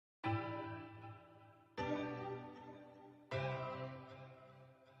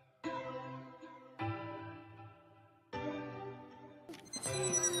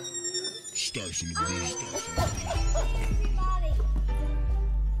Starts in the beat.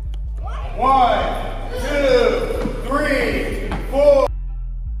 1, 2, 3, 4.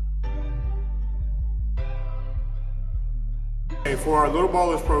 For our Lil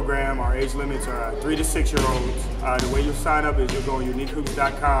Ballers program, our age limits are 3 to 6 year olds. The way you'll sign up is you'll go on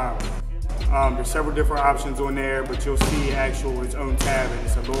uniquehoops.com. There's several different options on there, but you'll see its own tab, and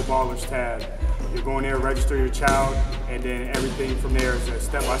it's a Lil Ballers tab. You'll go in there, register your child, and then everything from there is a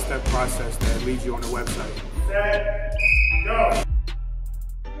step-by-step process that leads you on the website. Set, go!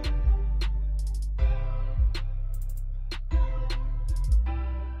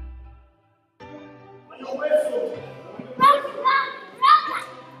 On your whistle.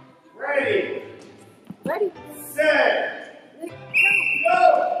 Ready. Ready. Set. Go.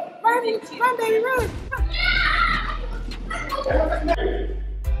 Run, baby, run.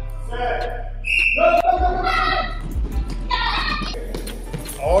 Set. Go.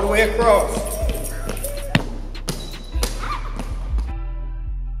 All the way across.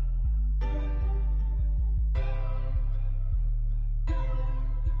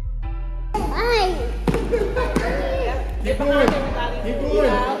 Keep going. Keep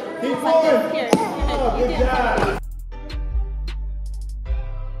going. Keep going. Oh, good job.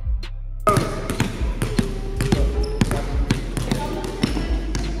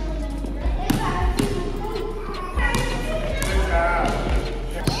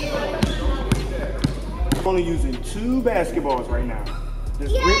 I'm only using 2 basketballs right now.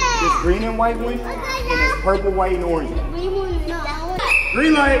 This green and white one, and this purple, white, and orange one.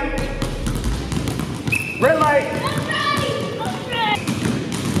 Green light. Red light.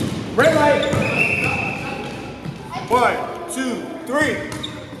 Red light. 1, 2, 3.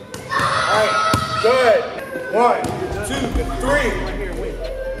 All right, good. 1, 2, 3.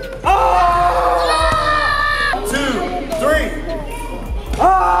 Oh!